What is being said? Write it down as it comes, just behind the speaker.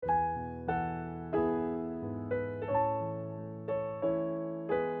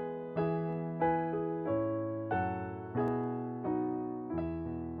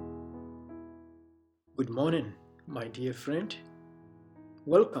morning, my dear friend.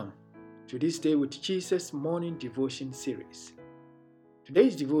 Welcome to this Day with Jesus morning devotion series.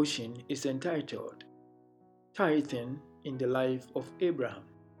 Today's devotion is entitled Tithing in the Life of Abraham.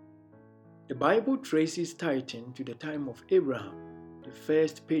 The Bible traces tithing to the time of Abraham, the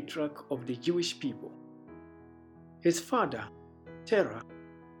first patriarch of the Jewish people. His father, Terah,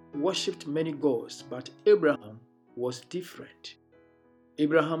 worshipped many gods, but Abraham was different.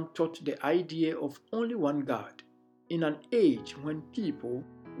 Abraham taught the idea of only one God in an age when people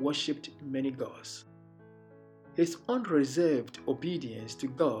worshipped many gods. His unreserved obedience to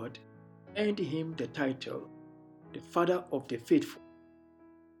God earned him the title, the Father of the Faithful.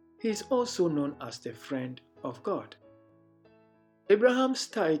 He is also known as the Friend of God. Abraham's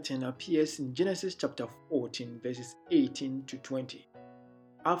tithing appears in Genesis chapter 14, verses 18 to 20,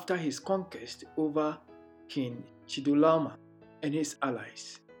 after his conquest over King Chedorlaomer and his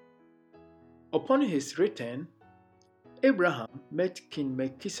allies. Upon his return, Abraham met King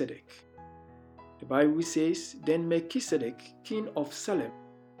Melchizedek. The Bible says, Then Melchizedek, king of Salem,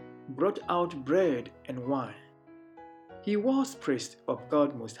 brought out bread and wine. He was priest of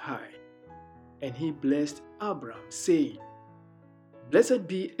God Most High, and he blessed Abram, saying, Blessed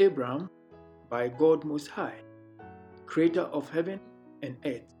be Abram by God Most High, creator of heaven and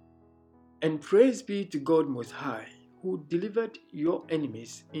earth, and praise be to God Most High, who delivered your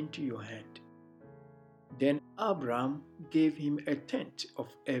enemies into your hand. Then Abram gave him a tenth of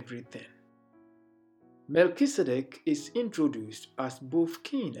everything. Melchizedek is introduced as both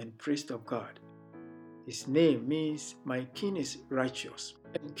king and priest of God. His name means my king is righteous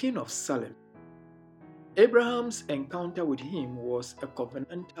and king of Salem. Abraham's encounter with him was a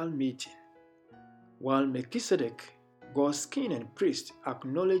covenantal meeting. While Melchizedek, God's king and priest,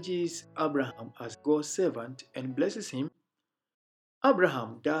 acknowledges Abraham as God's servant and blesses him,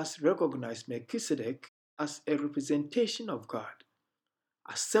 Abraham does recognize Melchizedek as a representation of God,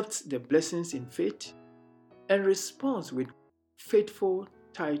 accepts the blessings in faith, and responds with faithful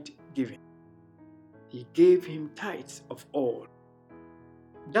tithe giving. He gave him tithes of all.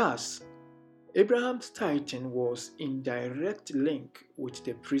 Thus, Abraham's tithing was in direct link with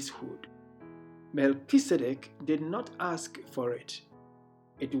the priesthood. Melchizedek did not ask for it.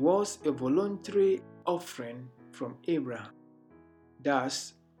 It was a voluntary offering from Abraham.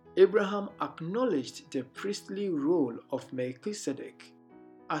 Thus, Abraham acknowledged the priestly role of Melchizedek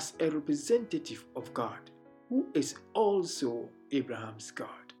as a representative of God, who is also Abraham's God.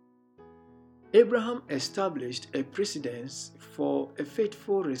 Abraham established a precedence for a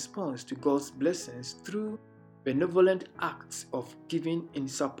faithful response to God's blessings through benevolent acts of giving in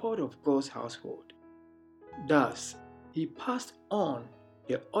support of God's household. Thus, he passed on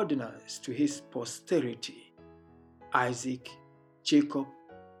the ordinance to his posterity, Isaac, Jacob,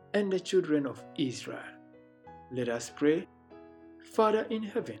 and the children of Israel. Let us pray. Father in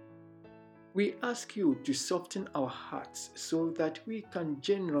heaven, we ask you to soften our hearts so that we can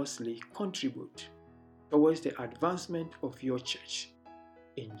generously contribute towards the advancement of your church.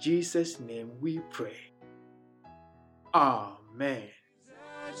 In Jesus' name we pray. Amen.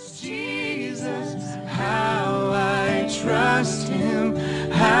 Jesus, how I trust him,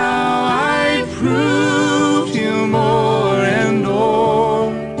 how I proved him more and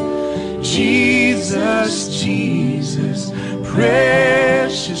more. Jesus, Jesus,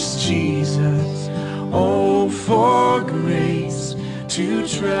 precious Jesus, oh, for grace to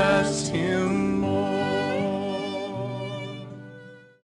trust him.